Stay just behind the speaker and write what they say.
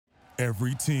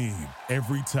Every team,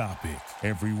 every topic,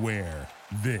 everywhere.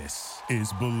 This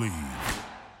is Believe.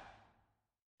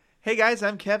 Hey guys,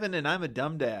 I'm Kevin and I'm a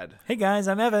dumb dad. Hey guys,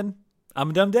 I'm Evan.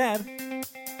 I'm a dumb dad.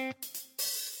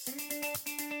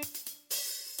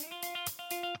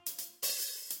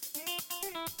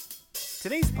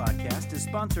 Today's podcast is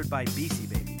sponsored by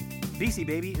BC Baby. BC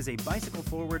Baby is a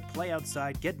bicycle-forward,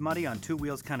 play-outside, get-muddy on two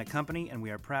wheels kind of company, and we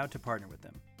are proud to partner with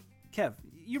them. Kev,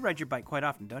 you ride your bike quite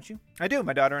often, don't you? I do.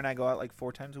 My daughter and I go out like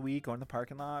 4 times a week, go in the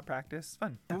parking lot, practice. It's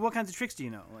fun. Well, what kinds of tricks do you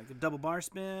know? Like a double bar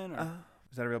spin? Or...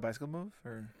 Is that a real bicycle move?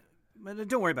 Or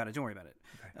Don't worry about it.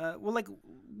 Okay. What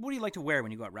do you like to wear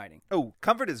when you go out riding? Oh,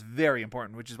 comfort is very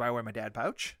important, which is why I wear my dad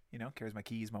pouch. You know, carries my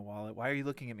keys, my wallet. Why are you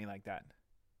looking at me like that?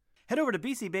 Head over to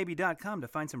bcbaby.com to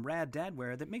find some rad dad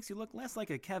wear that makes you look less like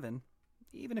a Kevin,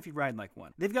 even if you ride like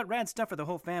one. They've got rad stuff for the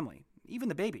whole family, even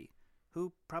the baby,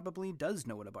 who probably does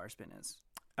know what a bar spin is.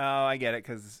 Oh, I get it,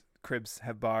 because cribs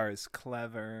have bars.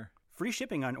 Clever. Free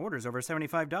shipping on orders over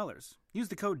 $75. Use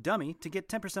the code DUMMY to get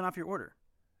 10% off your order.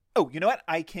 Oh, you know what?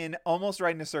 I can almost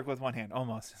ride in a circle with one hand.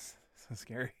 Almost. So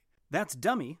scary. That's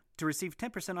DUMMY to receive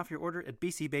 10% off your order at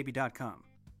bcbaby.com.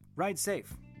 Ride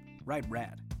safe. Ride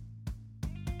rad.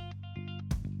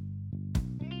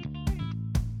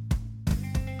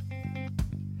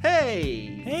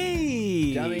 Hey!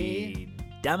 Hey!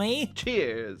 Dummy!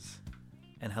 Cheers!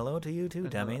 And hello to you too,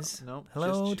 dummies. Nope.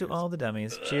 Hello just to cheers. all the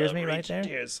dummies. Cheers me right there.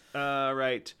 Cheers.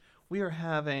 Right. We are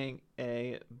having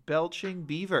a Belching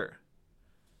Beaver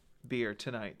beer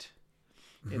tonight.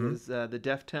 Mm-hmm. It is the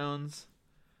Deftones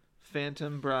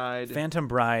Phantom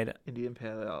Bride Indian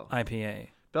Pale Ale. IPA.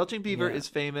 Belching Beaver Yeah. is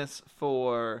famous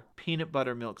for peanut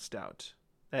butter milk stout.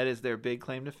 That is their big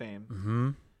claim to fame. Mm-hmm.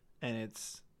 And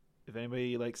it's, if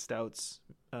anybody likes stouts,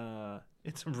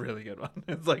 it's a really good one.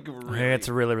 It's like really... It's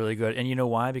really, really good. And you know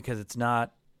why? Because it's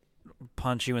not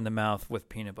punch you in the mouth with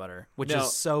peanut butter, which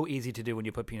is so easy to do when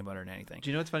you put peanut butter in anything. Do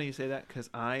you know what's funny you say that? Because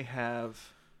I have,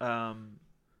 and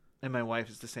my wife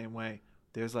is the same way.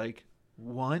 There's like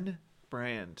one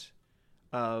brand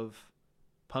of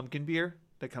pumpkin beer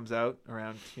that comes out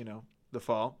around, the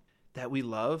fall that we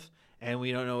love, and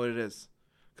we don't know what it is.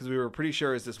 Because we were pretty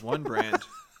sure it's this one brand.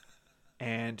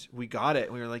 And we got it.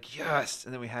 And we were like, yes.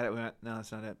 And then we had it. We went, no,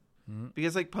 that's not it. Mm-hmm.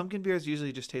 Because like pumpkin beers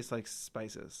usually just taste like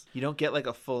spices. You don't get like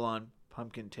a full-on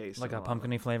pumpkin taste. Like a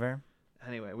pumpkin-y flavor?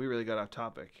 Anyway, we really got off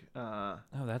topic. Oh,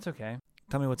 that's okay.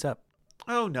 Tell me what's up.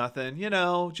 Oh, nothing.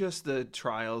 Just the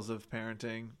trials of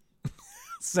parenting.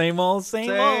 Same old.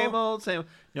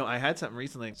 No, I had something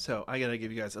recently. So I got to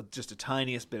give you guys just a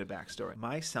tiniest bit of backstory.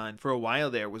 My son, for a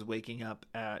while there, was waking up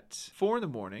at 4 in the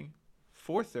morning,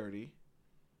 4:30.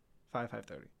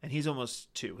 5:30, and he's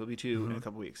almost 2. He'll be 2 in a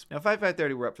couple weeks. Now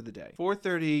 5:30, we're up for the day.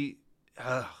 4:30,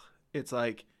 it's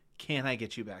like, can I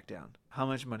get you back down? How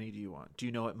much money do you want? Do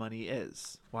you know what money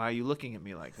is? Why are you looking at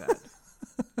me like that?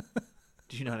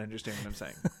 Do you not understand what I'm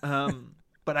saying?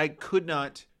 But I could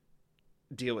not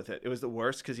deal with it. It was the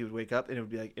worst because he would wake up and it would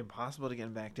be like impossible to get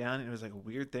him back down. And it was like a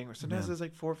weird thing. Or sometimes it was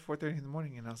like 4:30 in the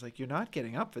morning, and I was like, you're not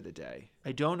getting up for the day.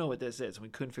 I don't know what this is. And we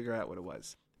couldn't figure out what it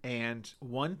was. And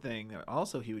one thing that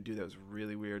also he would do that was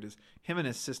really weird is him and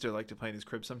his sister like to play in his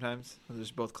crib sometimes. They're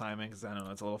just both climbing because, I don't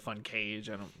know, it's a little fun cage.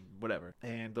 Whatever.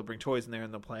 And they'll bring toys in there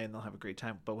and they'll play and they'll have a great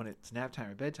time. But when it's nap time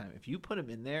or bedtime, if you put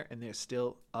him in there and there's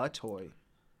still a toy,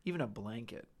 even a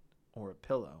blanket or a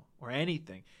pillow or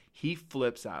anything, he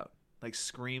flips out, like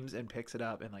screams and picks it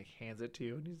up and like hands it to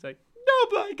you. And he's like, no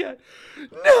blanket.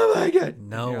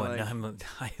 No,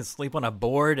 I sleep on a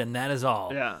board and that is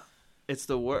all. Yeah. It's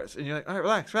the worst. And you're like, all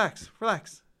right,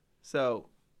 relax. So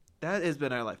that has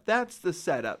been our life. That's the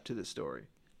setup to the story.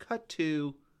 Cut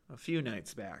to a few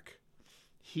nights back.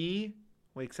 He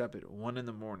wakes up at 1 in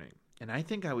the morning. And I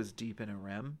think I was deep in a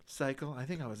REM cycle. I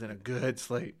think I was in a good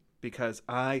sleep because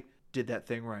I did that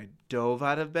thing where I dove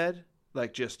out of bed,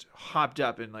 like just hopped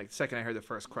up, and like the second I heard the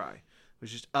first cry,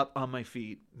 was just up on my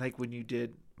feet. Like when you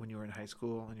did when you were in high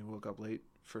school and you woke up late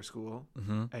for school,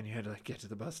 and you had to like get to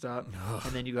the bus stop,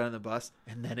 and then you got on the bus,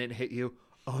 and then it hit you,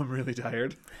 oh, I'm really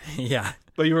tired. Yeah.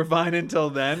 But you were fine until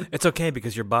then. It's okay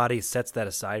because your body sets that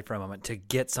aside for a moment to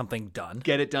get something done.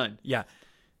 Get it done. Yeah.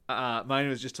 Mine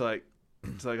was just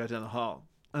until I got down the hall.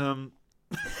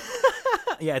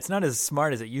 Yeah, it's not as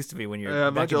smart as it used to be when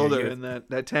you're much older, and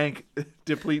that tank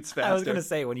depletes faster. I was going to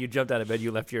say, when you jumped out of bed,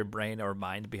 you left your brain or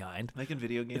mind behind. Like in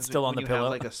video games, it's still on the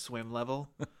pillow. Have like a swim level,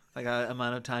 like an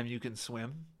amount of time you can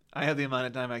swim. I have the amount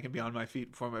of time I can be on my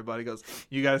feet before my body goes,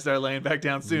 you got to start laying back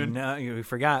down soon. No, you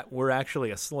forgot. We're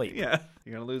actually asleep. Yeah.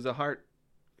 You're going to lose a heart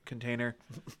container.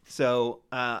 So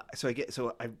I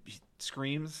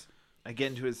screams. I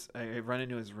run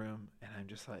into his room, and I'm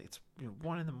just like, it's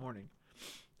 1 in the morning.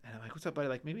 And I'm like, what's up, buddy?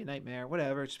 Like, maybe a nightmare,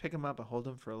 whatever. Just pick him up. I hold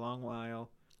him for a long while,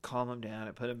 calm him down.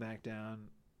 I put him back down.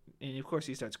 And, of course,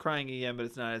 he starts crying again, but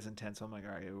it's not as intense. So I'm like,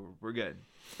 all right, we're good.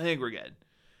 I think we're good.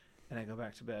 And I go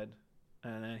back to bed.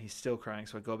 And then he's still crying,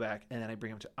 so I go back. And then I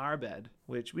bring him to our bed,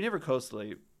 which we never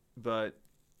co-sleep, but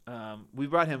we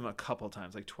brought him a couple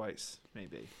times, like twice,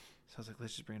 maybe. So I was like,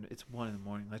 let's just bring him. It's 1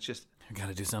 a.m. Let's just. We got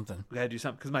to do something. We got to do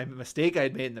something. Because my mistake I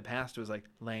had made in the past was like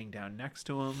laying down next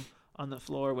to him on the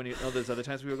floor when those other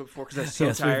times we woke up before because I was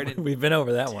so tired and we've been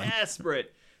over that one.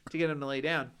 Desperate to get him to lay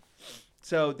down.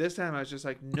 So this time I was just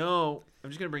like, no, I'm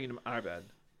just going to bring him to our bed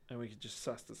and we could just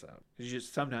suss this out. Because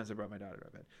sometimes I brought my daughter to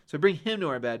our bed. So I bring him to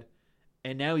our bed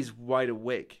and now he's wide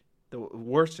awake. The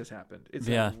worst has happened. It's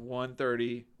like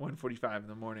 1:30, 1:45 in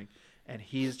the morning. And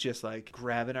he's just like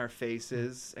grabbing our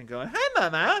faces and going, hi,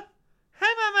 mama.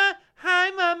 Hi, mama.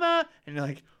 Hi, mama. And you're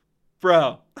like,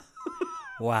 bro.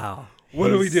 Wow.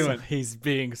 What are we doing? He's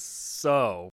being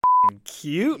so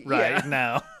cute right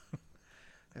now.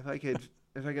 If I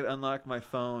could unlock my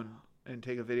phone and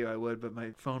take a video, I would, but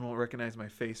my phone won't recognize my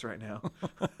face right now.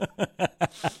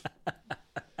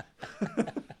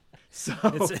 So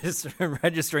it's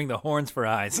registering the horns for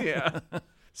eyes. Yeah.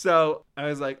 So I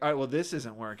was like, all right, well, this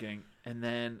isn't working. And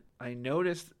then I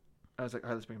noticed, I was like, all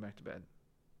right, let's bring him back to bed.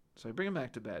 So I bring him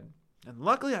back to bed. And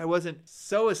luckily I wasn't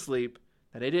so asleep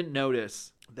that I didn't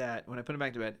notice that when I put him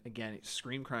back to bed, again, he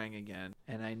screamed crying again.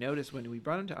 And I noticed when we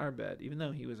brought him to our bed, even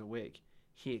though he was awake,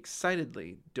 he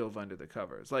excitedly dove under the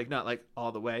covers. Like, not like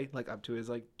all the way, like up to his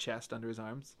like chest under his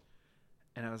arms.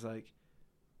 And I was like,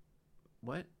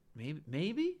 what?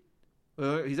 Maybe?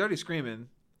 Well, he's already screaming.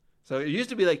 So it used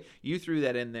to be like you threw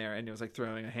that in there and it was like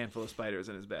throwing a handful of spiders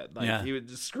in his bed. Like he would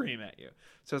just scream at you.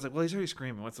 So I was like, well, he's already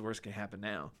screaming. What's the worst can happen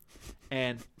now?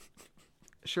 And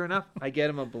sure enough, I get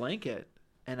him a blanket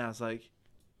and I was like,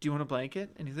 do you want a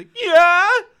blanket? And he's like, yeah.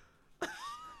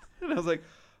 And I was like,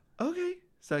 okay.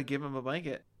 So I give him a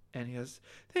blanket and he goes,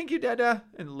 thank you, Dada.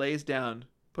 And lays down,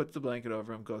 puts the blanket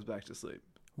over him, goes back to sleep.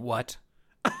 What?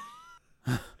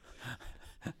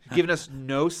 Giving us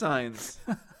no signs.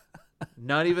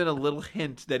 Not even a little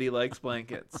hint that he likes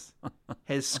blankets.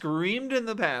 Has screamed in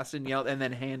the past and yelled and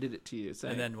then handed it to you.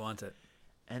 Saying, and then wants it.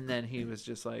 And then he was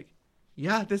just like,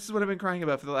 yeah, this is what I've been crying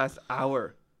about for the last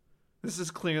hour. This is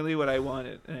clearly what I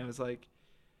wanted. And I was like,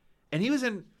 and he was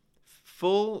in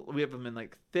we have him in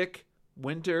like thick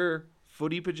winter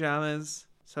footy pajamas.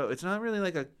 So it's not really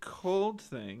like a cold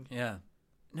thing. Yeah.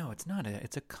 No, it's not.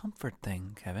 It's a comfort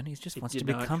thing, Kevin. He just wants to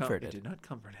be comforted. It did not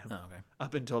comfort him. Oh, okay.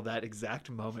 Up until that exact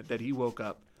moment that he woke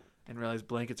up and realized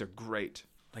blankets are great.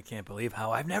 I can't believe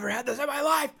how I've never had this in my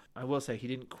life. I will say he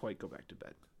didn't quite go back to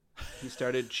bed. He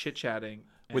started chit-chatting.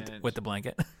 With the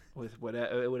blanket? With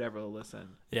whatever will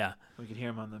listen. Yeah. We could hear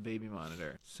him on the baby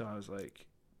monitor. So I was like,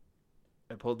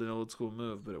 I pulled an old school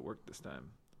move, but it worked this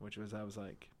time. Which was, I was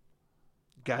like,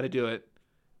 got to do it.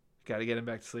 Got to get him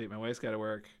back to sleep. My wife's got to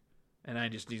work. And I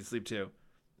just need to sleep too.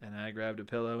 And I grabbed a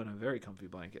pillow and a very comfy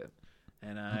blanket.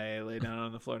 And I lay down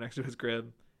on the floor next to his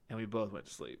crib. And we both went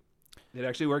to sleep. It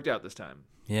actually worked out this time.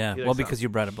 Yeah. Well, because you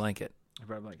brought a blanket. I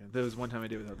brought a blanket. There was one time I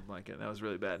did without the blanket. That was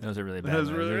really bad. That was a really bad That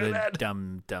was really bad.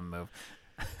 Dumb move.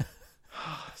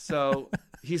 So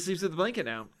he sleeps with the blanket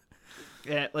now.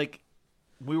 And like,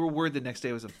 we were worried the next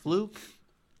day was a fluke.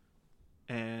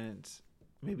 And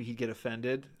maybe he'd get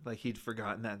offended, like he'd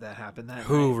forgotten that happened that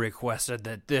Who night. requested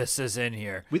that this is in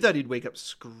here? We thought he'd wake up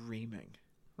screaming.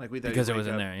 Like we thought because he'd it was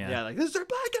wake in up, there, yeah. Yeah, like, there's a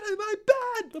blanket in my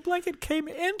bed! The blanket came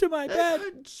into my bed!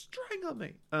 Strangle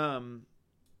me.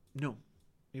 No.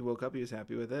 He woke up, he was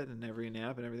happy with it, and every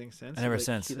nap and everything since. And ever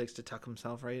since. He likes to tuck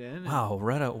himself right in. Wow,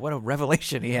 what a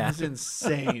revelation he It had. was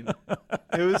insane.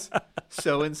 It was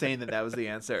so insane that was the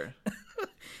answer.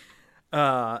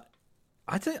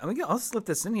 I tell you, I'll slip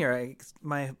this in here.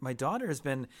 My daughter has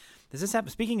been. Does this happen?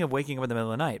 Speaking of waking up in the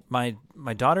middle of the night,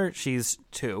 my daughter, she's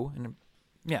 2, and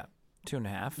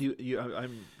 2.5.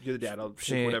 You're the dad. I'll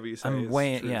take whatever you say. I'm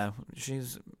weighing. Yeah,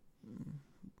 she's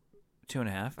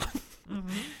 2.5. Mm-hmm.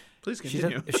 Please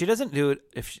continue. She doesn't do it.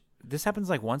 This happens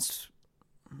like once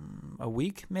a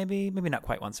week, maybe not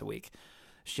quite once a week.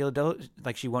 She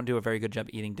won't do a very good job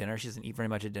eating dinner. She doesn't eat very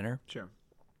much at dinner. Sure.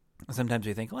 Sometimes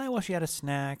we think, well, she had a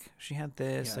snack. She had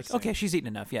this. Yeah, like, same. okay, she's eaten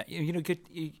enough. Yeah,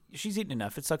 she's eaten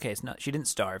enough. It's okay. It's not. She didn't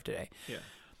starve today. Yeah.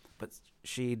 But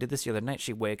she did this the other night.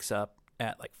 She wakes up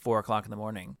at like 4:00 in the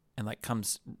morning and like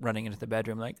comes running into the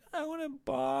bedroom like, I want a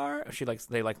bar.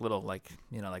 They like little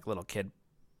little kid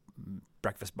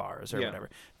breakfast bars or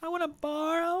whatever. I want a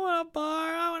bar. I want a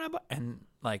bar. I want a bar. And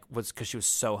like was because she was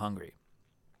so hungry.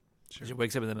 Sure. She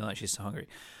wakes up in the middle of the night. She's so hungry.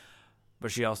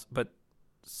 But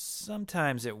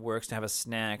sometimes it works to have a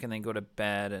snack and then go to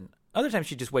bed. And Other times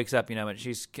she just wakes up, and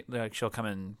she'll come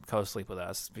and co-sleep with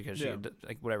us because she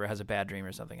whatever has a bad dream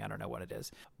or something. I don't know what it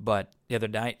is. But the other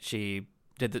night she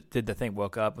did the thing,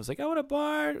 woke up, was like, I want a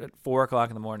bar at 4:00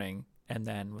 in the morning, and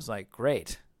then was like,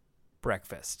 great,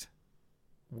 breakfast,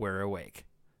 we're awake,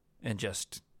 and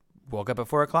just woke up at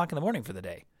 4:00 in the morning for the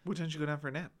day. What time did you go down for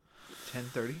a nap?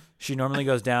 10:30. She normally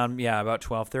goes down, about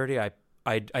 12:30.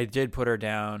 I did put her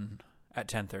down at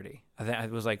 10:30.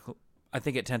 I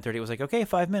think at 10:30 it was like, okay,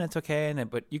 5 minutes, okay, and then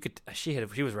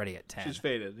she was ready at 10. She's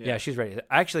faded. Yeah, she's ready.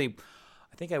 Actually,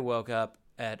 I think I woke up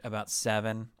at about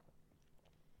 7,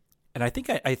 and I think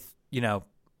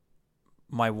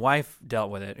my wife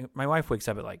dealt with it. My wife wakes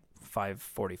up at like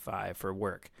 5:45 for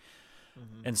work.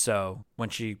 Mm-hmm. And so when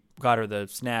she got her the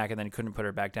snack and then couldn't put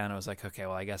her back down, I was like, okay,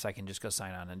 well, I guess I can just go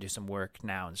sign on and do some work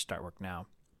now and start work now.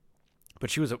 But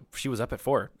she was up at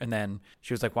 4, and then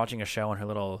she was like watching a show on her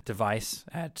little device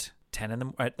at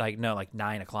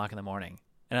 9 o'clock in the morning.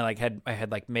 And I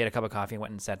had made a cup of coffee and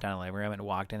went and sat down in the living room and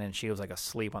walked in, and she was like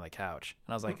asleep on the couch.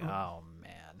 And I was like, oh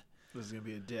man, this is gonna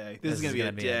be a day. This is gonna be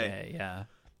a day. Yeah.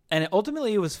 And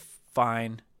ultimately, it was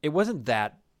fine. It wasn't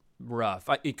that rough.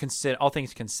 All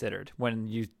things considered, when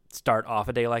you start off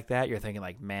a day like that, you're thinking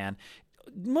like, man,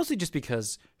 mostly just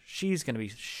because she's going to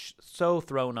be so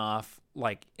thrown off,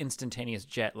 like instantaneous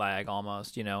jet lag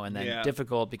almost, and then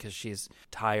difficult because she's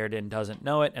tired and doesn't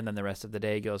know it. And then the rest of the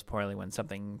day goes poorly when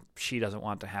something she doesn't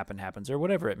want to happen happens, or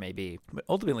whatever it may be. But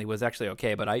ultimately it was actually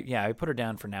okay. But I put her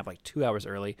down for nap like 2 hours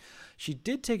early. She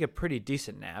did take a pretty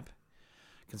decent nap,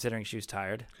 considering she was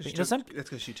tired. That's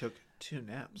because she took 2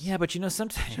 naps. Yeah, but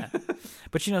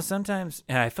sometimes,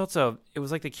 I felt it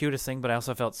was like the cutest thing, but I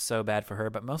also felt so bad for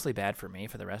her, but mostly bad for me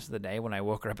for the rest of the day when I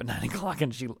woke her up at 9 o'clock,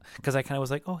 and because I kind of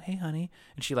was like, oh, hey, honey.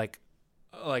 And she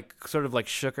sort of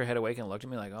shook her head awake and looked at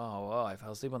me like, oh, whoa, I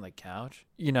fell asleep on the couch,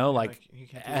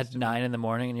 at 9 in the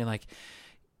morning, and you're like,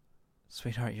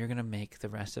 sweetheart, you're going to make the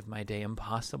rest of my day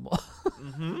impossible.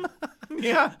 Mm-hmm.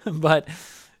 Yeah. But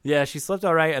yeah, she slept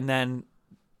all right, and then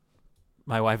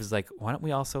my wife is like, why don't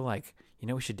we also what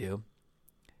we should do?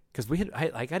 Because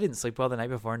I didn't sleep well the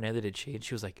night before, and neither did she. And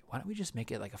she was like, why don't we just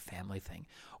make it like a family thing?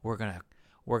 We're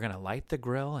gonna light the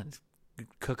grill and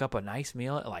cook up a nice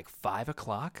meal at like 5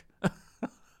 o'clock,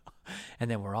 and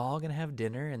then we're all gonna have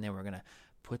dinner, and then we're gonna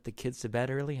put the kids to bed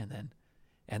early, and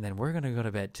then we're gonna go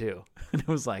to bed too. And it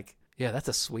was like, yeah, that's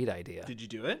a sweet idea. Did you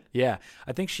do it? Yeah,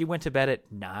 I think she went to bed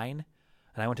at 9.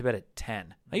 And I went to bed at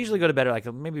 10. I usually go to bed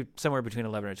at maybe somewhere between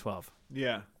 11 or 12.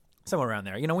 Yeah. Somewhere around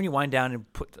there. When you wind down and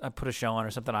put a show on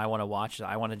or something I want to watch,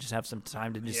 I want to just have some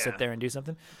time to just sit there and do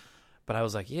something. But I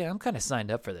was like, yeah, I'm kind of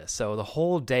signed up for this. So the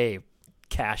whole day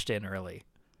cashed in early.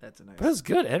 That's a nice. But it was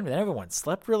good. Everyone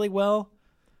slept really well.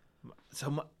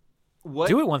 So what?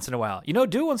 Do it once in a while.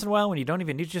 Do it once in a while when you don't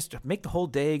even need to just make the whole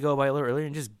day go by a little earlier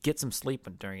and just get some sleep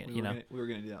during it, We were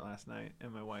going to do that last night,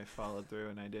 and my wife followed through,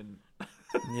 and I didn't.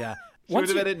 Yeah. She went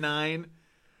to bed at 9.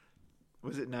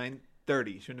 Was it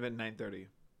 9:30? She went to bed at 9:30.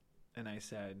 And I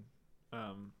said,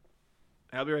 I'll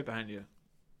be right behind you.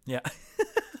 Yeah.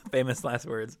 Famous last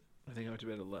words. I think I went to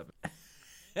bed at 11.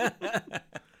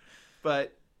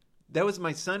 But that was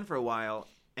my son for a while,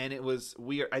 and it was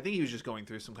weird. I think he was just going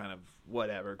through some kind of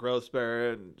whatever, growth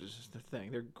spurt, and just a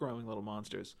thing. They're growing little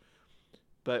monsters.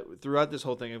 But throughout this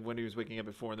whole thing of when he was waking up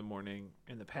at 4 in the morning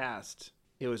in the past,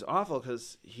 it was awful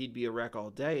because he'd be a wreck all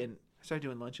day. And I started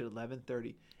doing lunch at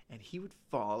 11:30, and he would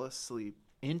fall asleep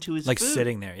into his food.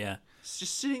 Sitting there, yeah.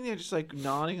 Just sitting there, just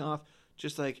nodding off,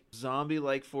 just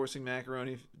zombie forcing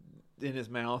macaroni in his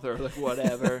mouth or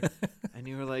whatever. And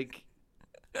you were like,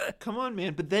 come on,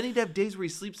 man. But then he'd have days where he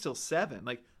sleeps till 7,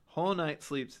 whole night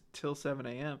sleeps till 7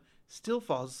 a.m., still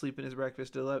falls asleep in his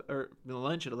breakfast or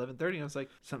lunch at 11:30. I was like,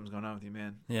 something's going on with you,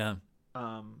 man. Yeah.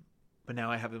 But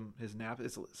now I have his nap.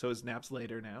 So his nap's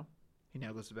later now. He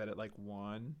now goes to bed at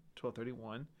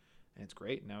 12:31, and it's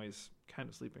great. Now he's kind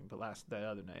of sleeping. But that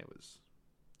other night was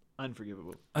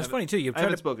unforgivable. That's funny too. I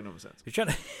haven't spoken to him since.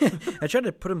 I try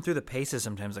to put them through the paces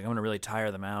sometimes. I want to really tire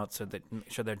them out so that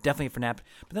make sure they're definitely for nap.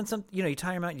 But then you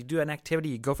tire them out. You do an activity.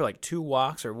 You go for 2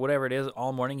 walks or whatever it is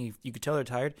all morning. You could tell they're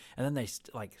tired, and then they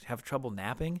have trouble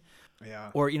napping.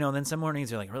 Yeah. Or then some mornings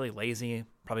they're really lazy,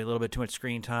 probably a little bit too much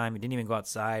screen time. You didn't even go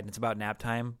outside, and it's about nap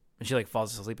time, and she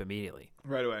falls asleep immediately.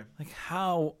 Right away.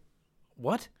 How?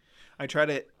 What? I try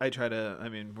to. I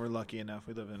mean, we're lucky enough.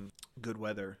 We live in good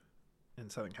weather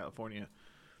in Southern California.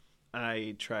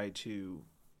 I try to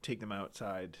take them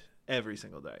outside every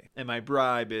single day, and my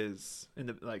bribe is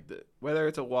whether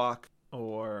it's a walk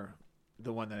or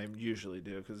the one that I usually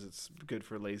do because it's good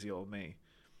for lazy old me,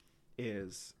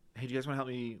 is hey, do you guys want to help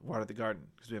me water the garden?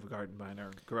 Because we have a garden behind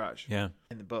our garage. Yeah.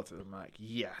 And then both of them are like,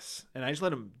 yes. And I just let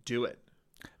them do it.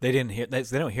 They didn't hear. They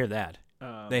don't hear that.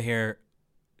 They hear.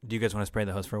 Do you guys want to spray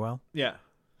the hose for a while? Yeah.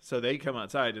 So they come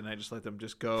outside, and I just let them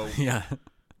just go Yeah.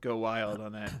 go wild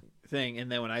on that thing.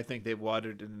 And then when I think they've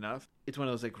watered it enough, it's one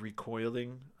of those like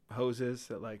recoiling hoses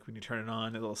that like when you turn it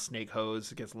on, a little snake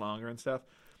hose, it gets longer and stuff.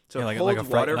 So Yeah, it like holds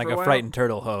water for a while. frightened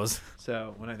turtle hose.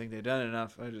 So when I think they've done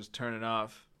enough, I just turn it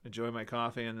off, enjoy my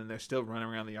coffee, and then they're still running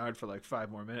around the yard for like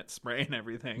 5 more minutes spraying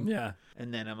everything. Yeah.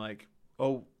 And then I'm like,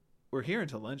 oh, we're here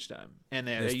until lunchtime. And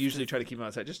then I usually try to keep them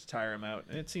outside just to tire them out.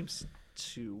 And it seems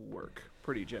to work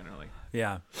pretty generally.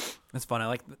 Yeah, that's fun. I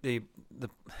like the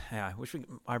yeah. I wish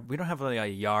we don't have really a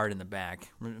yard in the back.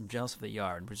 I'm jealous of the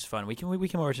yard, which is fun. We came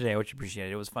over today, which I appreciate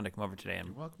it. It was fun to come over today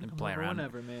and play around.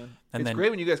 Whenever, man. And it's then,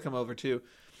 great when you guys come over too,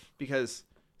 because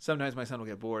sometimes my son will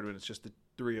get bored when it's just the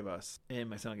 3 of us, and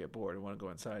my son will get bored and want to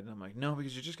go inside, and I'm like, no,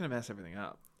 because you're just gonna mess everything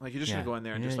up. Like you're just gonna go in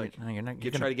there and just like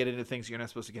try to get into things you're not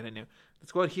supposed to get into.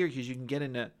 Let's go out here because you can get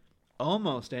into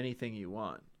almost anything you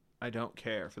want. I don't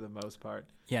care for the most part.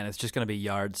 Yeah, and it's just going to be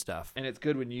yard stuff. And it's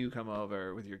good when you come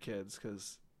over with your kids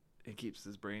because it keeps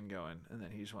his brain going, and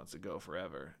then he just wants to go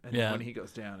forever. And then when he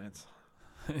goes down,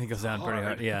 it goes down pretty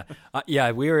hard. Yeah, yeah.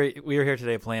 We were here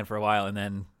today playing for a while, and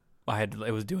then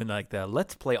it was doing like the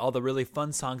let's play all the really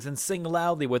fun songs and sing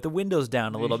loudly with the windows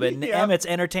down a little bit. And Emmett's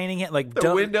entertaining it like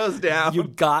the windows down. You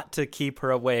got to keep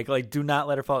her awake. Like do not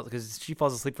let her fall because she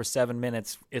falls asleep for 7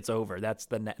 minutes. It's over. That's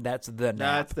the nap. That's the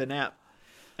nap.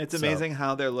 It's amazing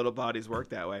how their little bodies work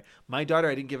that way. My daughter,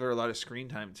 I didn't give her a lot of screen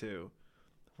time too,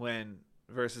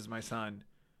 versus my son.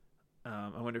 I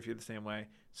wonder if you're the same way.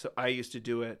 So I used to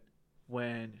do it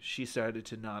when she started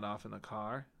to nod off in the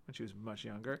car when she was much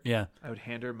younger. Yeah, I would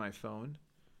hand her my phone.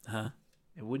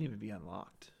 It wouldn't even be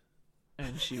unlocked,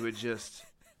 and she would just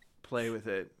play with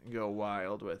it and go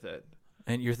wild with it.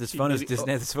 And this phone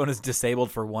is disabled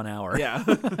for 1 hour. Yeah,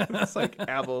 it's like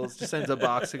Apple's just sends a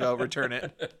box to go return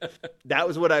it. That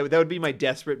would be my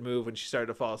desperate move when she started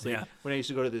to fall asleep. Yeah. When I used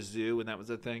to go to the zoo when that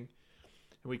was a thing,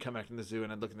 and we'd come back from the zoo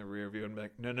and I'd look in the rear view and be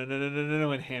like, no,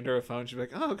 and hand her a phone. She'd be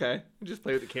like, oh okay, and just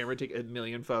play with the camera, take a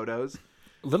million photos.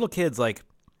 Little kid is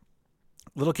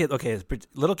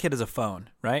a phone,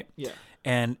 right? Yeah,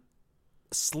 and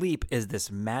sleep is this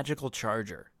magical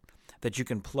charger that you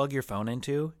can plug your phone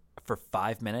into for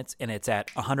 5 minutes, and it's at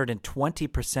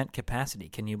 120% capacity.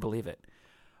 Can you believe it?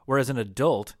 Whereas an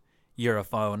adult, you're a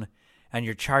phone, and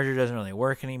your charger doesn't really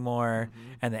work anymore,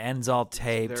 and the end's all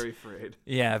taped. Very frayed.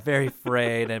 Yeah, very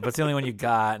frayed, but it's the only one you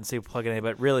got, and so you plug it in.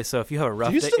 But really, so if you have a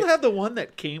rough day... Do you still have the one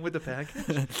that came with the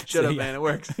package? Shut up, man, it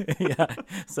works. Yeah,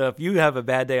 so if you have a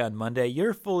bad day on Monday,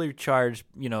 you're fully charged,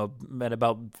 at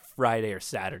about Friday or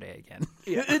Saturday again.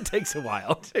 Yeah. It takes a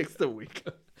while. It takes the week.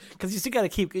 Because you still got to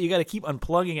keep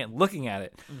unplugging it and looking at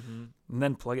it, and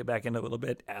then plug it back in a little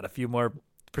bit, add a few more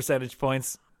percentage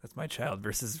points. That's my child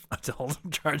versus adult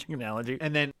charging analogy.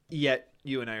 And then yet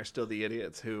you and I are still the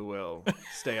idiots who will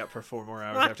stay up for 4 more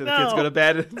hours after the kids go to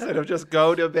bed instead of just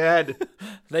go to bed.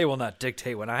 They will not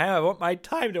dictate when I want my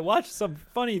time to watch some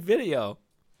funny video.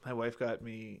 My wife got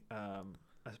me a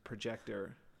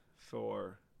projector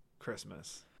for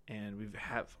Christmas, and we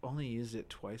have only used it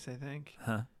twice, I think.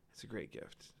 Huh? It's a great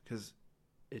gift because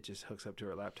it just hooks up to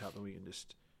our laptop and we can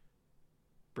just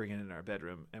bring it in our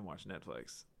bedroom and watch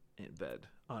Netflix in bed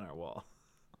on our wall.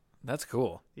 That's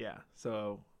cool. Yeah.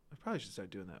 So I probably should start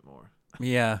doing that more.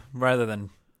 Yeah. Rather than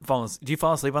do you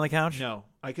fall asleep on the couch? No.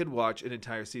 I could watch an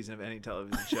entire season of any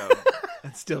television show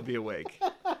and still be awake.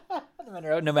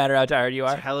 No matter how tired you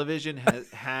are. Television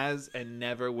has and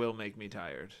never will make me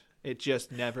tired. It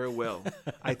just never will.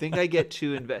 I think I get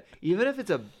too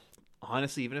invested.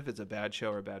 Honestly, even if it's a bad show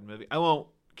or a bad movie, I won't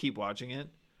keep watching it.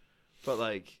 But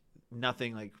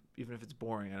nothing even if it's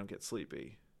boring, I don't get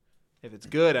sleepy. If it's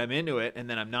good, I'm into it, and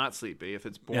then I'm not sleepy. If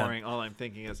it's boring, all I'm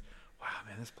thinking is, wow,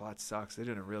 man, this plot sucks. They're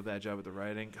doing a real bad job with the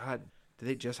writing. God, did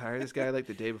they just hire this guy the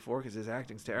day before? Because his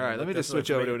acting's terrible. All right, let me just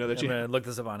switch over to another channel. I'm going to look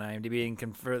this up on IMDb and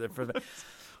confirm further.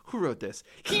 Who wrote this?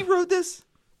 He wrote this?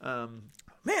 Man,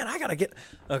 I got to get...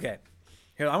 Okay.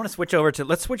 Here, I want to switch over to...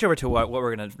 Let's switch over to what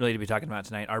we're going to really be talking about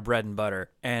tonight, our bread and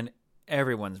butter. And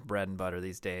everyone's bread and butter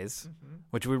these days,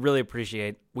 which we really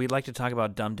appreciate. We'd like to talk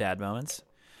about dumb dad moments.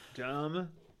 Dumb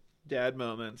dad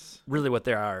moments. Really what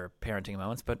there are parenting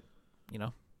moments, but,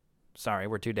 sorry,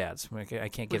 we're two dads. I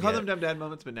can't give you... We call them dumb dad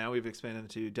moments, but now we've expanded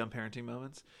to dumb parenting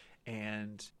moments.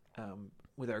 And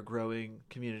with our growing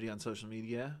community on social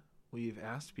media, we've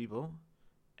asked people,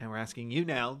 and we're asking you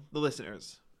now, the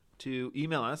listeners, to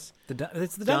email us.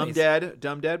 It's the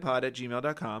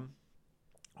dumbdadpod@gmail.com.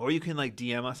 Or you can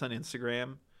DM us on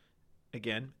Instagram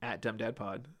again, at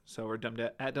DumbDadPod. So we're at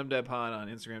DumbDadPod on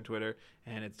Instagram, Twitter,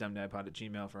 and it's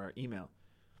dumbdadpod@gmail.com for our email.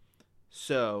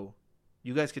 So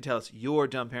you guys could tell us your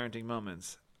dumb parenting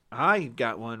moments. I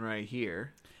got one right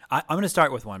here. I'm going to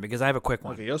start with one because I have a quick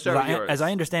one. Okay, you'll start with yours. As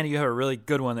I understand it, you have a really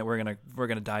good one that we're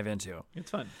gonna dive into.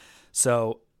 It's fun.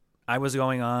 So I was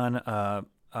going on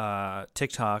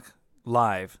TikTok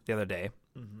live the other day.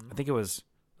 I think it was,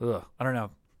 I don't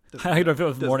know. I don't know if it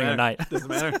was morning or night. Doesn't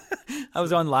matter. I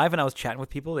was on live and I was chatting with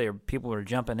people. People were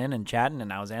jumping in and chatting,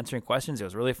 and I was answering questions. It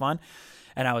was really fun.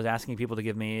 And I was asking people to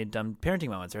give me dumb parenting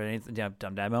moments or anything,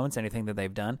 dumb dad moments, anything that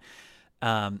they've done.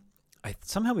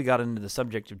 Somehow we got into the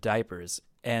subject of diapers,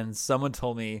 and someone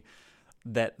told me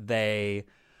that they,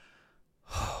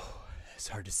 it's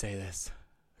hard to say this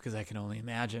because I can only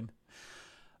imagine,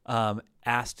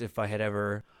 asked if I had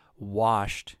ever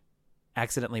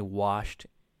accidentally washed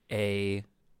a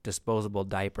disposable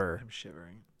diaper. I'm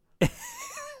shivering.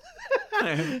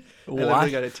 I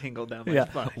literally got a tingle down my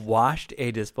spine. Washed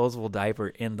a disposable diaper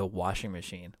in the washing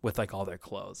machine with like all their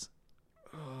clothes.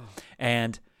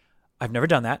 And I've never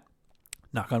done that.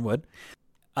 Knock on wood.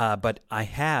 But I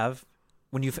have.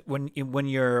 When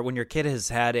your kid has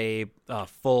had a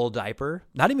full diaper,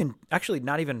 not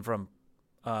even from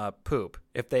poop.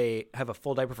 If they have a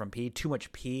full diaper from pee, too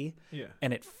much pee,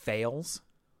 and it fails.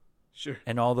 Sure.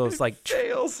 And all those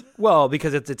fails. Well,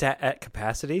 because it's at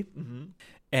capacity,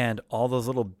 and all those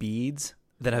little beads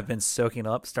that have been soaking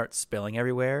up start spilling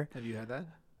everywhere. Have you had that?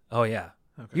 Oh yeah.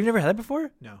 Okay. You've never had that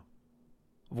before? No.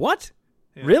 What?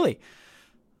 Yeah. Really?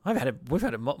 I've had it. We've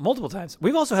had it multiple times.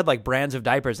 We've also had like brands of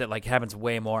diapers that like happens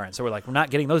way more, and so we're not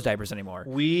getting those diapers anymore.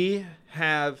 We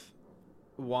have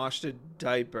washed a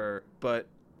diaper, but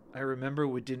I remember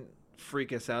it didn't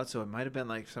freak us out, so it might have been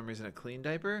like for some reason a clean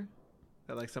diaper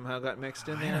that like somehow got mixed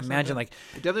in there. I imagine like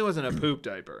it definitely wasn't a poop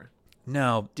diaper.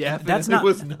 No, definitely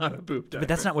was not a poop diaper. But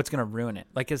that's not what's going to ruin it.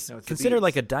 Like consider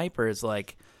like a diaper is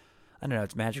like, I don't know,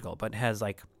 it's magical, but it has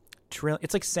like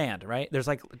it's like sand, right? There's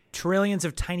like trillions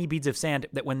of tiny beads of sand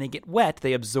that when they get wet,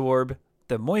 they absorb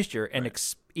the moisture, and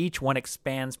each one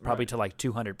expands probably to like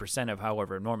 200% of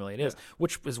however normally it is,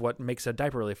 which is what makes a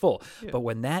diaper really full. Yeah. But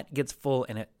when that gets full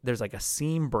and there's like a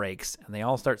seam breaks and they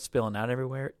all start spilling out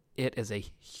everywhere, it is a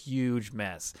huge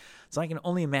mess. So I can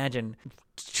only imagine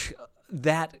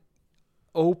that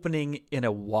opening in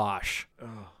a wash.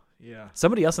 Oh, yeah.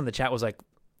 Somebody else in the chat was like,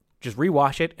 just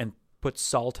rewash it and put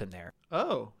salt in there.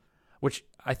 Oh. Which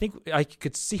I think I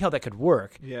could see how that could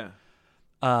work. Yeah.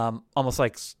 Almost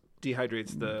like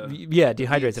dehydrates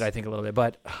dehydrates it, I think, a little bit.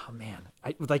 But oh man,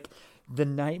 I like the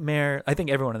nightmare. I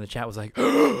think everyone in the chat was like,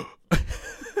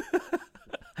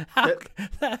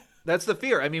 that's the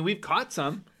fear. I mean, we've caught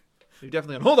some. We've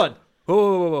definitely hold on.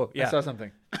 Whoa. Yeah. I saw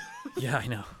something. Yeah, I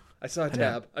know. I saw a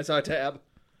tab.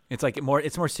 It's like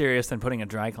it's more serious than putting a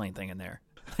dry clean thing in there.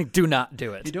 Like, do not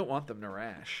do it. You don't want them to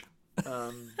rash.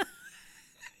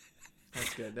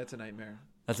 That's good. That's a nightmare.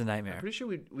 That's a nightmare. I'm pretty sure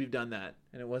we've done that,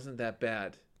 and it wasn't that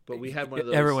bad. But we had one of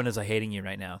those. Everyone is hating you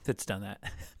right now that's done that.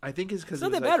 I think it's because it's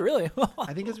not that bad, really. I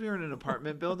think because we were in an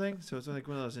apartment building, so it's like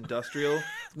one of those industrial.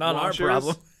 Not washers. our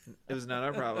problem. It was not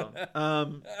our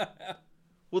problem.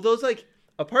 Well, those like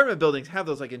apartment buildings have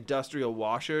those like industrial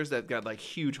washers that got like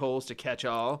huge holes to catch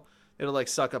all. It'll like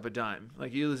suck up a dime.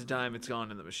 Like you lose a dime, it's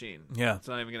gone in the machine. Yeah, it's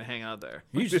not even gonna hang out there.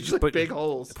 You just like big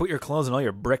holes. Put your clothes and all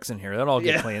your bricks in here. That'll all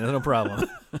get clean. There's no problem.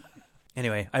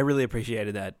 Anyway, I really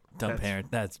appreciated that dumb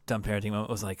parenting moment.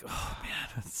 It was like, oh man,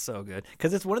 that's so good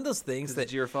because it's one of those things that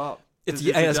it's your fault. I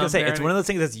was gonna say it's one of those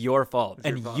things that's your fault,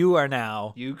 you are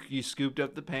now you scooped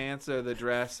up the pants or the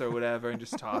dress or whatever and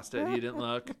just tossed it. You didn't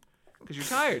look because you're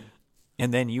tired,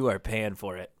 and then you are paying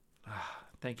for it.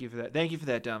 Thank you for that. Thank you for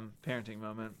that dumb parenting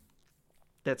moment.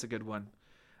 That's a good one.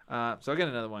 So I got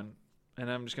another one, and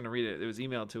I'm just gonna read it. It was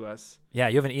emailed to us. Yeah,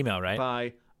 you have an email, right?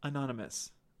 By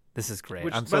Anonymous. This is great.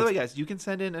 By the way, guys, you can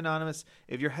send in anonymous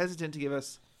if you're hesitant to give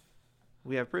us.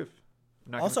 We have proof.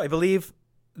 Also, I believe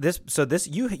this. So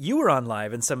you were on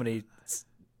live and somebody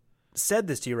said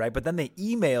this to you, right? But then they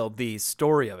emailed the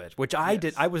story of it, which I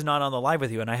did. I was not on the live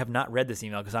with you, and I have not read this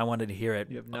email because I wanted to hear it.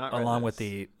 You have not along with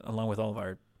all of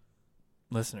our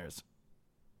listeners.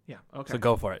 Yeah. Okay. So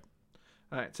go for it.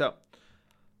 All right. So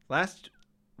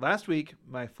Last week,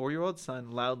 my 4-year-old son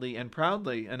loudly and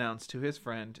proudly announced to his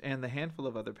friend and the handful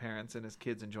of other parents and his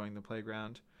kids enjoying the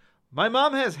playground, "My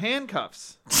mom has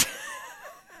handcuffs."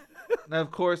 Now,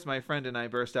 of course, my friend and I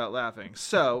burst out laughing.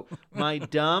 So, my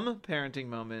dumb parenting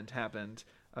moment happened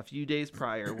a few days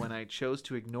prior when I chose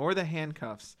to ignore the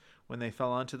handcuffs when they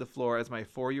fell onto the floor as my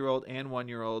 4-year-old and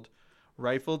 1-year-old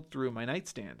rifled through my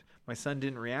nightstand. My son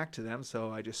didn't react to them, so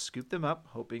I just scooped them up,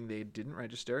 hoping they didn't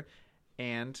register,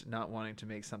 and not wanting to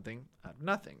make something out of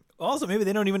nothing. Also, maybe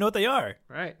they don't even know what they are.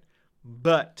 Right.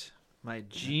 But my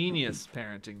genius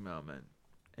parenting moment,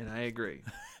 and I agree,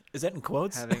 Is that in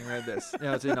quotes? having read this.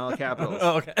 No, it's in all capitals.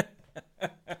 Oh, okay.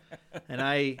 And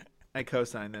I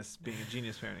co-signed this being a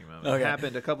genius parenting moment. Okay. It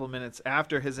happened a couple minutes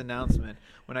after his announcement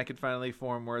when I could finally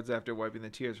form words after wiping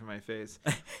the tears from my face.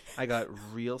 I got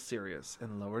real serious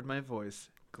and lowered my voice,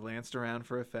 glanced around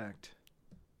for effect.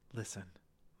 Listen,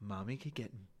 Mommy could get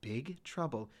in big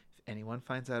trouble if anyone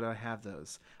finds out I have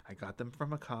those. I got them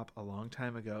from a cop a long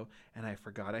time ago, and I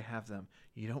forgot I have them.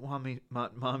 You don't want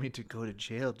Mommy to go to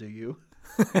jail, do you?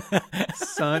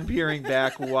 Son peering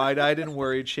back, wide-eyed and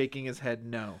worried, shaking his head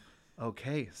no.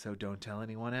 Okay, so don't tell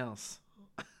anyone else.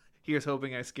 Here's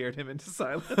hoping I scared him into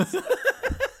silence.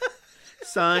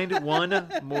 Signed, one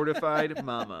mortified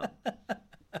mama.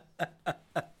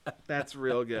 That's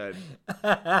real good.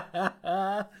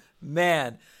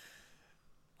 Man,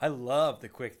 I love the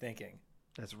quick thinking.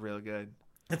 That's real good.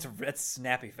 That's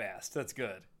snappy fast. That's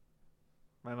good.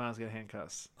 My mom's got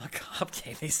handcuffs. A cop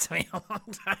gave these to me a long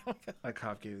time ago. A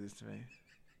cop gave these to me.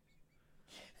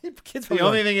 Kids The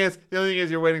only thing is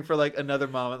you're waiting for like another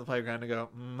mom at the playground to go,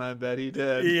 I bet he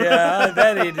did. Yeah, I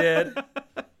bet he did.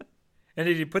 And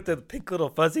did you put the pink little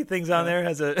fuzzy things on there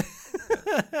as a...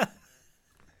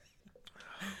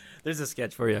 There's a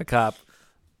sketch for you. A cop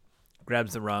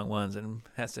grabs the wrong ones and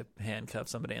has to handcuff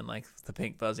somebody in like the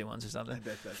pink fuzzy ones or I something.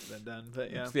 bet that's been done,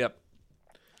 but yeah. Yep.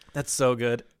 That's so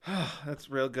good. That's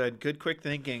real good. Good quick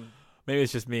thinking. Maybe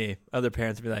it's just me. Other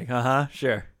parents would be like,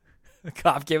 sure. The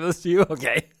cop gave this to you?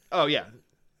 Okay. Oh, yeah.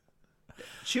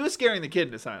 She was scaring the kid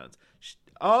into silence.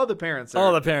 All the parents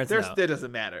All the parents know. It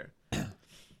doesn't matter.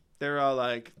 They're all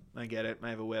like, I get it.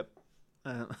 I have a whip.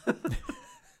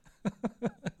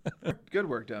 Good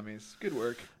work, dummies. Good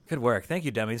work. Good work. Thank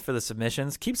you, dummies, for the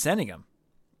submissions. Keep sending them.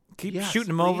 Keep Yes, shooting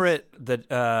them over please.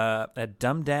 at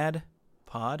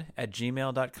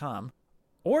dumbdadpod@gmail.com.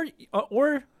 Or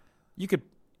you can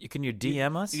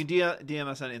DM us. You can DM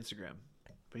us on Instagram.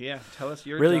 But yeah, tell us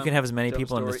your Really, dumb, you can have as many dumb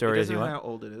people in the story. story as you It doesn't want. matter how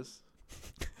old it is.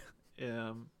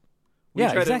 Yeah, We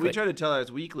exactly. try to tell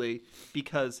ours weekly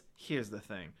because here's the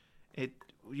thing.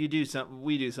 We do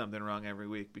something wrong every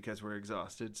week because we're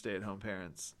exhausted stay-at-home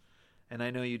parents. And I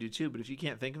know you do too, but if you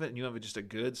can't think of it and you have just a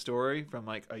good story from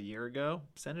like a year ago,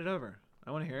 send it over.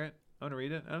 I want to hear it. I want to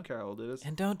read it. I don't care how old it is.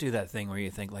 And don't do that thing where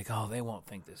you think like, oh, they won't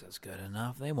think this is good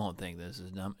enough. They won't think this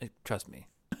is dumb. Trust me.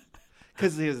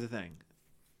 Because here's the thing.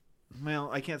 Well,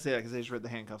 I can't say that because I just read the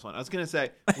handcuffs one. I was going to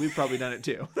say, we've probably done it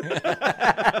too.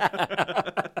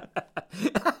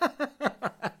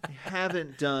 I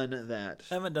haven't done that.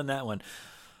 I haven't done that one.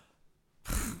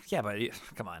 Yeah, but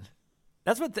come on.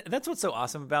 That's what's so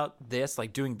awesome about this,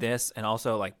 like doing this and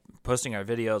also like posting our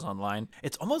videos online.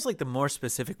 It's almost like the more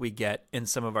specific we get in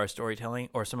some of our storytelling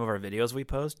or some of our videos we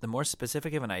post, the more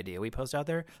specific of an idea we post out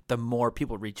there, the more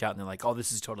people reach out and they're like, oh,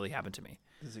 this has totally happened to me.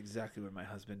 This is exactly what my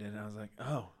husband did. And I was like,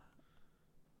 oh,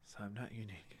 so I'm not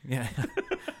unique. Yeah.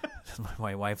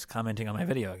 My wife's commenting on my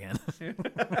video again.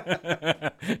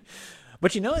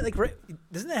 But you know, like,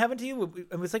 doesn't that happen to you?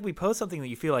 It's like we post something that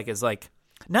you feel like is like,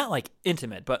 not like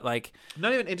intimate, but like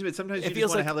Not even intimate. Sometimes It you just feels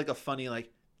want to like- have like a funny,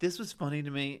 like, this was funny to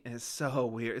me. And it's so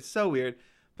weird. It's so weird.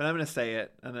 But I'm going to say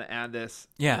it. I'm going to add this.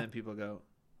 Yeah. And then people go,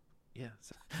 yeah.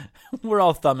 So, we're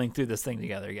all thumbing through this thing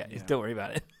together, guys. Yeah. Don't worry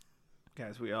about it.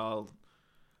 guys, we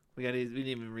didn't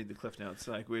even read the Cliff Notes.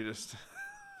 Like, we're just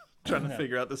trying to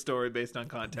figure out the story based on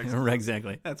context.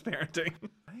 Exactly. That's parenting.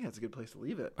 I think that's a good place to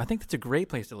leave it. I think that's a great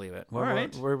place to leave it. All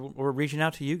right. We're reaching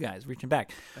out to you guys, reaching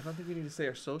back. I don't think we need to say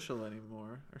our social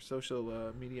anymore, our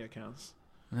social media accounts,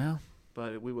 No.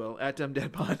 but we will at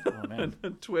dumbdadpod Oh, man.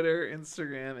 on Twitter,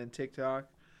 Instagram, and TikTok.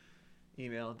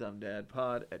 Email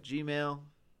dumbdadpod@gmail.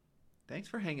 Thanks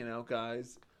for hanging out,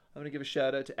 guys. I'm gonna give a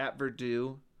shout out to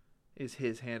 @Verdu, is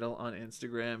his handle on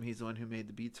Instagram. He's the one who made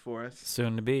the beats for us.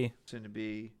 Soon to be. Soon to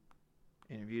be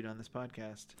interviewed on this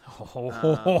podcast.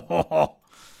 Oh.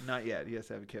 Not yet. He has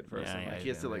to have a kid first. Yeah, and, yeah, he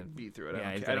has to yeah. like beat through it. Yeah,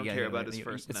 I he's don't gotta care get about it. his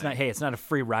first It's night. it's not a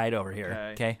free ride over here.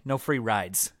 Okay? No free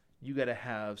rides. You gotta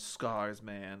have scars,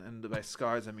 man. And by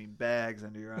scars, I mean bags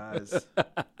under your eyes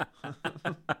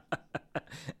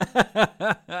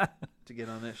to get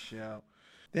on this show.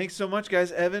 Thanks so much,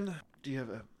 guys. Evan, do you have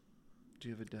a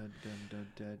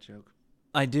dad joke?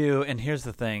 I do, and here's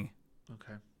the thing.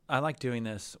 Okay. I like doing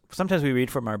this. Sometimes we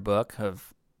read from our book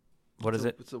of what is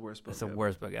it? It's the worst book. It's the ever.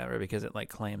 worst book ever because it like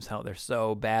claims how they're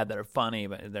so bad that are funny,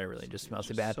 but they're really just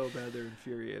mostly bad. So bad they're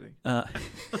infuriating. But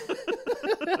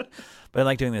I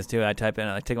like doing this too. I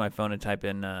take my phone and type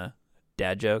in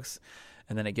dad jokes,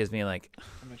 and then it gives me like,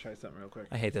 I'm gonna try something real quick.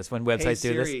 I hate this when Hey websites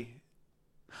do this. Siri,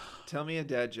 tell me a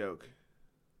dad joke.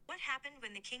 What happened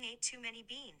when the king ate too many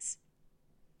beans?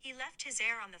 He left his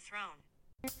heir on the throne.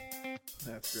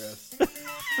 That's gross.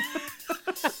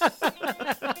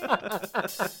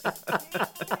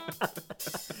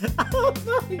 Oh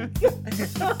my God.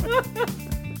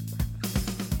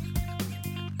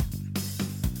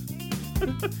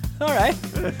 All right.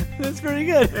 That's pretty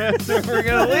good. So we're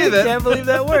going to leave it. Can't believe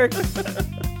that worked.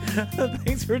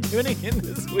 Thanks for tuning in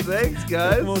this week. Thanks,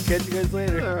 guys. We'll catch you guys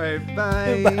later. All right.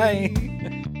 Bye. Bye.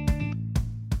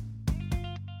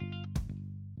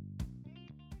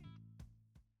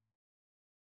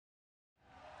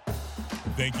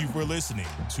 Thank you for listening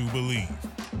to Believe.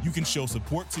 You can show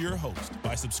support to your host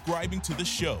by subscribing to the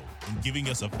show and giving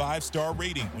us a 5-star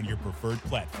rating on your preferred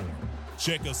platform.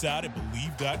 Check us out at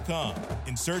Believe.com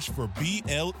and search for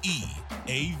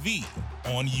BLEAV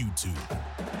on YouTube.